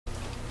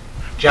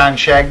John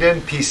Shagden,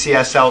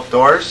 PCS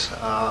Outdoors.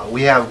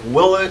 We have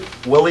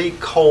Willy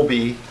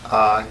Colby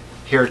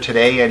here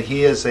today, and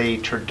he is a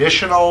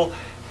traditional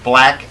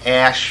black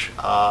ash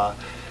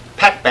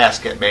pet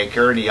basket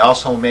maker, and he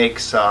also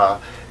makes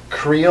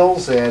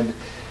creels, and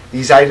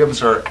these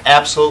items are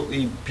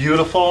absolutely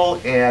beautiful,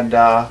 and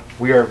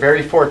we are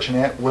very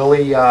fortunate.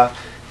 Willy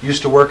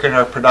used to work in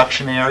our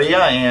production area,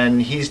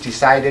 and he's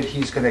decided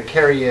he's going to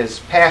carry his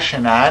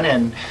passion on.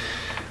 And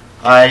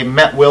I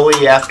met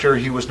Willy after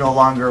he was no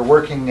longer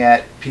working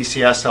at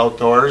PCS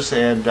Outdoors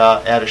and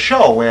at a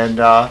show, and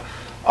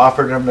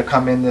offered him to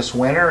come in this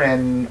winter,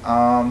 and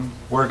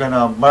we're going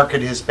to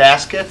market his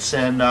baskets.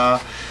 And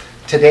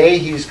today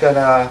he's going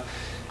to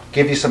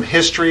give you some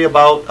history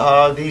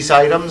about these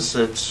items.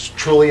 It's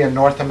truly a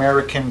North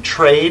American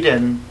trade,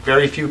 and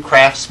very few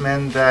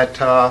craftsmen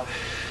that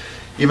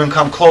even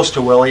come close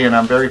to Willy, and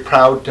I'm very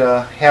proud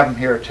to have him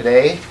here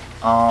today.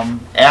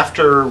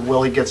 After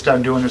Willy gets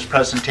done doing his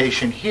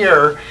presentation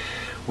here,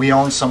 we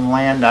own some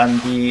land on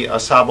the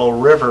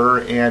Asabo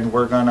River, and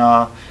we're going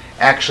to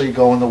actually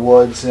go in the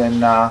woods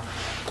and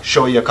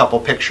show you a couple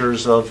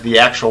pictures of the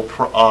actual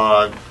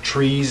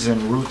trees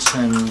and roots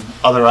and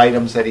other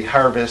items that he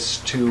harvests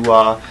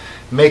to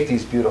make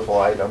these beautiful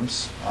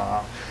items.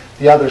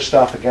 The other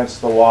stuff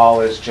against the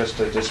wall is just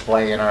a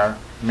display in our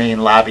main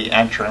lobby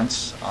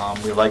entrance.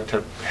 We like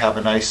to have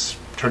a nice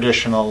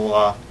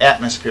traditional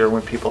atmosphere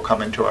when people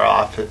come into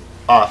our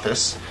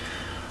office.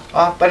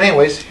 But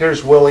anyways,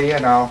 here's Willy,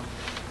 and I'll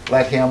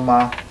let him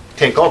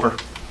take over.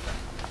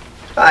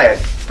 Hi.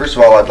 First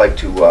of all, I'd like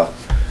to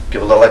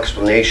give a little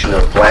explanation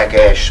of black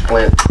ash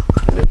splint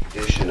and the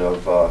tradition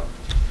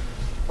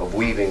of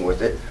weaving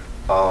with it.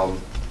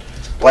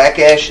 Black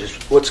ash is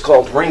what's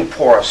called ring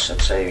porous.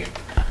 It's a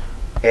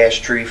ash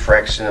tree,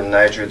 Fraxinum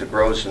niger, that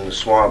grows in the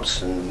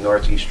swamps in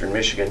northeastern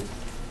Michigan,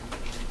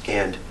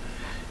 and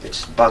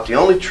it's about the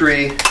only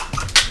tree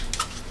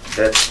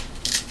that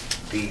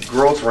the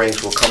growth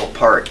rings will come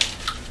apart.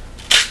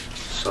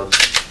 So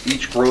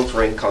each growth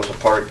ring comes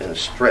apart in a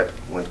strip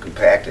when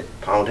compacted,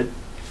 pounded.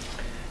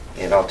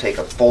 And I'll take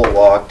a full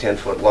log,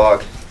 10-foot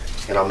log,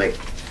 and I'll make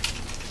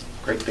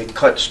great big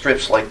cut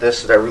strips like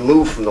this that I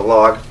remove from the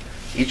log.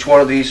 Each one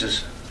of these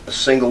is a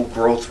single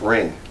growth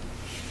ring.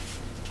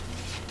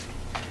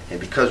 And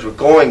because we're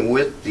going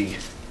with the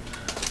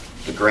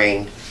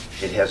grain,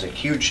 it has a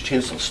huge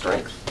tensile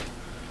strength,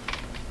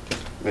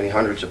 many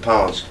hundreds of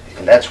pounds.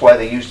 And that's why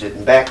they used it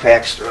in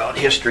backpacks throughout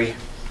history,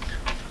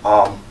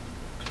 because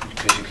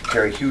you could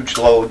carry huge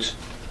loads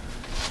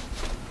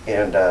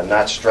and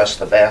not stress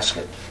the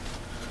basket.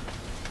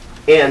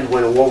 And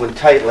when woven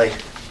tightly,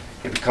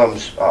 it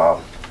becomes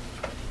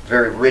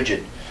very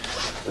rigid,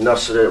 enough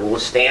so that it will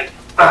withstand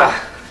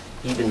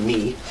even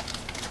me.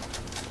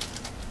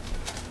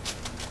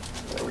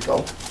 There we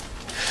go.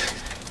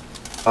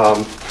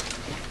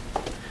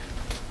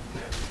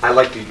 I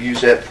like to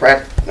use that.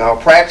 Now,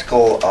 a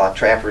practical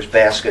trapper's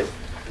basket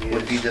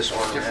would be this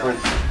one. Different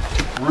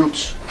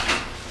roots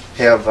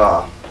have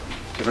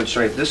different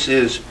strength. This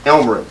is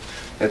elm root.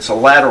 It's a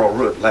lateral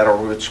root. Lateral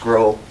roots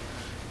grow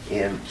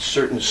in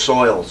certain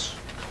soils,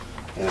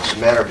 and it's a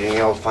matter of being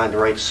able to find the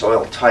right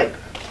soil type.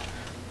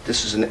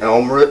 This is an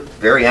elm root,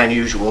 very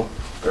unusual,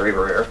 very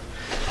rare.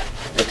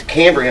 But the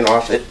cambrian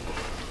off it,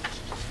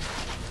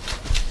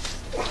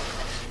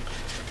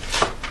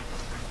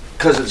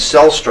 because of the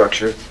cell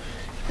structure,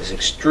 is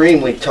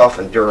extremely tough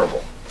and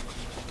durable,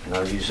 and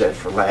I'll use that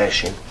for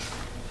lashing.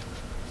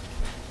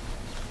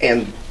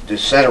 And the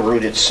center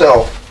root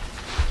itself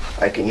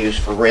I can use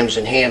for rims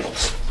and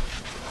handles.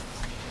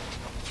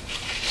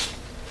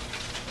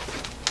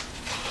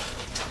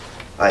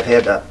 I've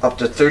had up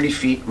to 30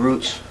 feet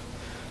roots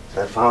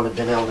that I found have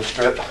been able to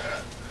strip.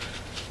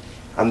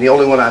 I'm the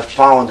only one I've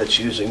found that's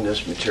using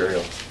this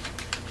material.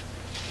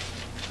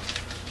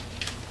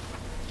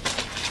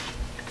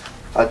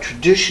 A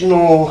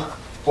traditional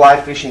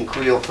fly fishing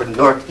creel for the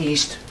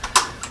Northeast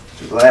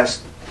for the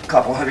last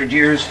couple hundred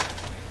years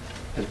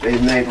has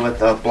been made with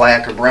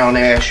black or brown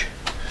ash.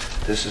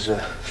 This is a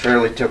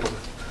fairly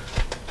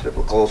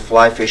typical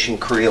fly fishing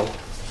creel.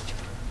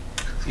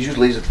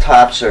 Usually the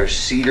tops are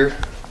cedar.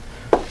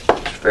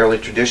 It's fairly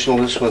traditional.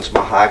 This one's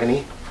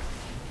mahogany.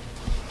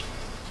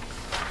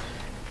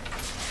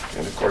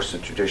 And of course the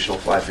traditional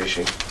fly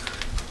fishing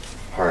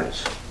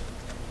harness.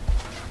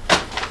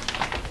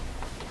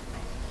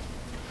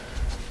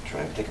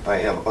 Trying to think if I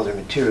have other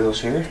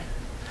materials here.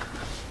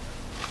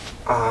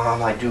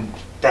 I do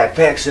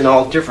backpacks in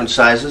all different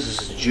sizes.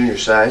 This is a junior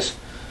size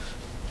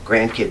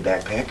grandkid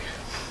backpack.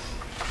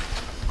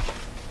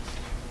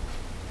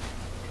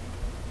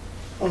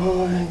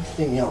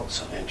 Anything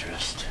else of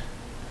interest?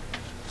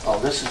 Oh,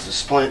 this is the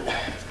splint.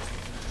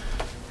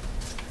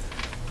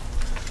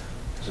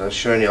 As I was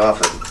showing you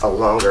off a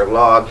longer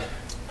log,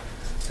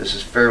 this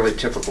is fairly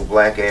typical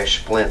black ash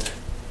splint,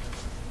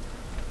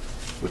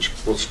 which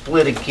will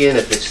split again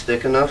if it's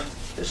thick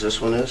enough, as this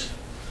one is.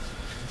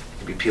 It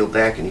can be peeled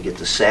back and you get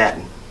the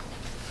satin.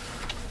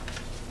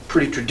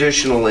 Pretty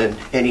traditional in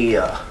any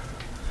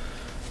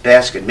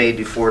basket made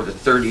before the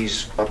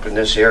 30s up in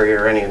this area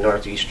or any of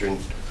northeastern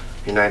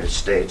United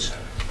States.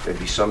 There'd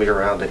be somebody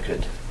around that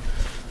could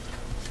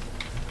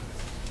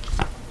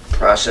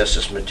process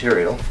this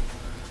material.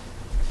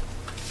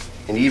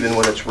 And even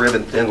when it's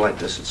ribbon thin like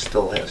this, it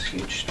still has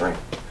huge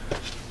strength.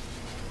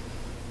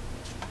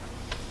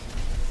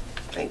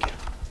 Thank you.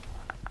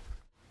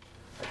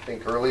 I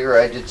think earlier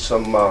I did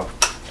some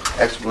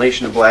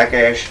explanation of black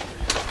ash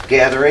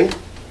gathering,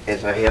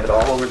 as I have it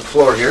all over the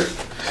floor here.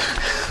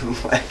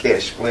 Black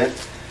ash splint.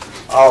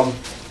 I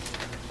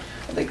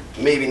think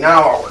maybe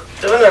now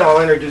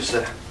I'll introduce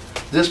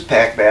this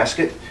pack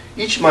basket.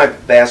 Each of my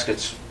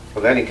baskets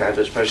of any kind,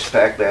 but especially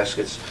pack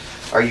baskets,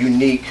 are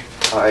unique.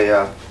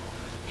 I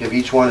give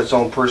each one its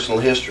own personal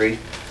history.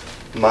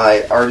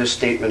 My artist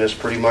statement is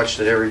pretty much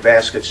that every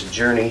basket's a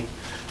journey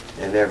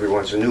and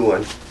everyone's a new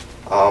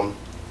one.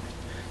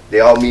 They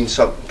all mean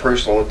something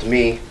personal to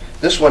me.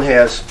 This one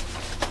has,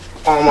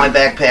 all my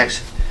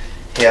backpacks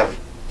have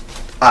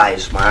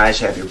eyes. My eyes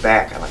have your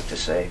back, I like to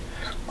say.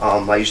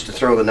 I used to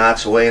throw the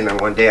knots away, and then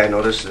one day I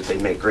noticed that they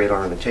make great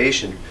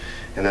ornamentation.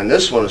 And then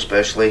this one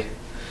especially,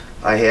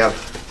 I have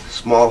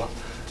small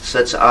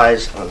sets of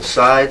eyes on the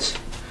sides,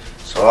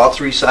 so all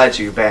three sides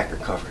of your back are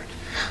covered.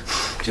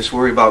 Just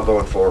worry about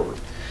going forward.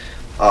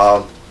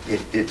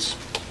 It's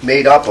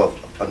made up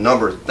of a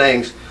number of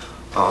things.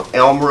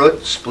 Elm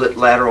root, split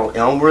lateral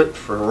elm root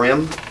for a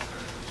rim,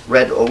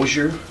 red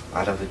osier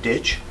out of a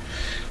ditch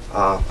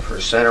for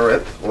a center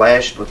rip,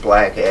 lashed with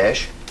black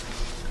ash.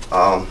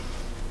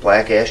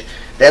 Black ash,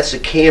 that's the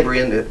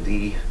Cambrian,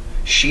 the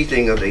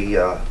sheathing of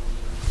the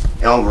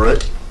elm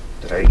root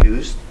that I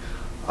used.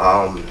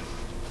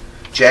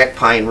 Jack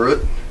pine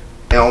root,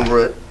 elm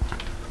root,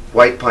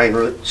 white pine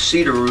root,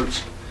 cedar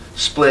roots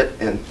split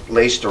and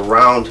laced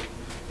around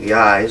the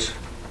eyes.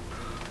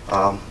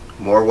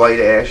 More white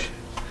ash,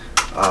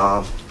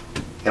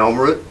 elm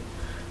root,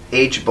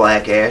 aged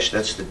black ash,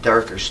 that's the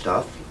darker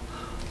stuff.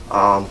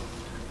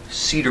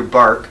 Cedar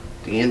bark,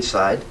 the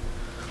inside,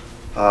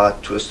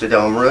 twisted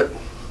elm root,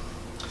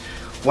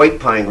 white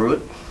pine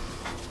root,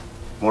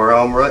 more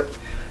elm root,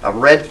 a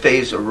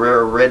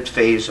rare red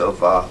phase of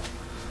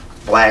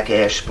black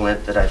ash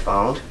splint that I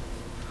found,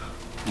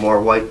 more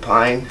white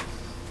pine,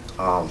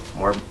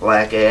 more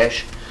black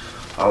ash,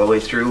 all the way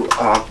through,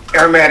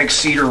 aromatic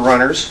cedar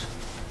runners,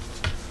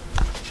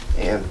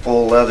 and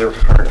full leather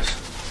harness.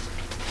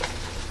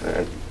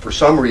 And for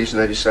some reason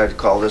I decided to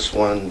call this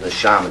one the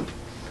Shaman,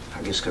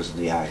 I guess because of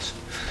the eyes.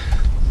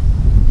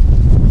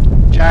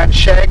 John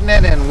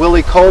Shagnon and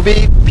Willy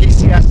Colby,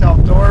 PCS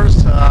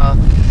Outdoors.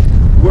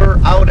 We're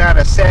out on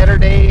a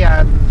Saturday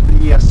on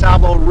the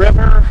Sabo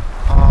River.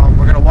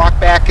 We're going to walk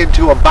back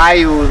into a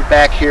bayou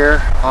back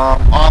here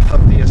off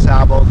of the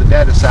Sabo, the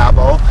dead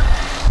Sabo,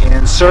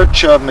 in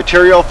search of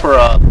material for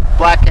a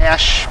black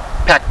ash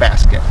pack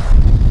basket.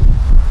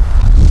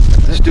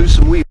 Let's do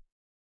some weaving.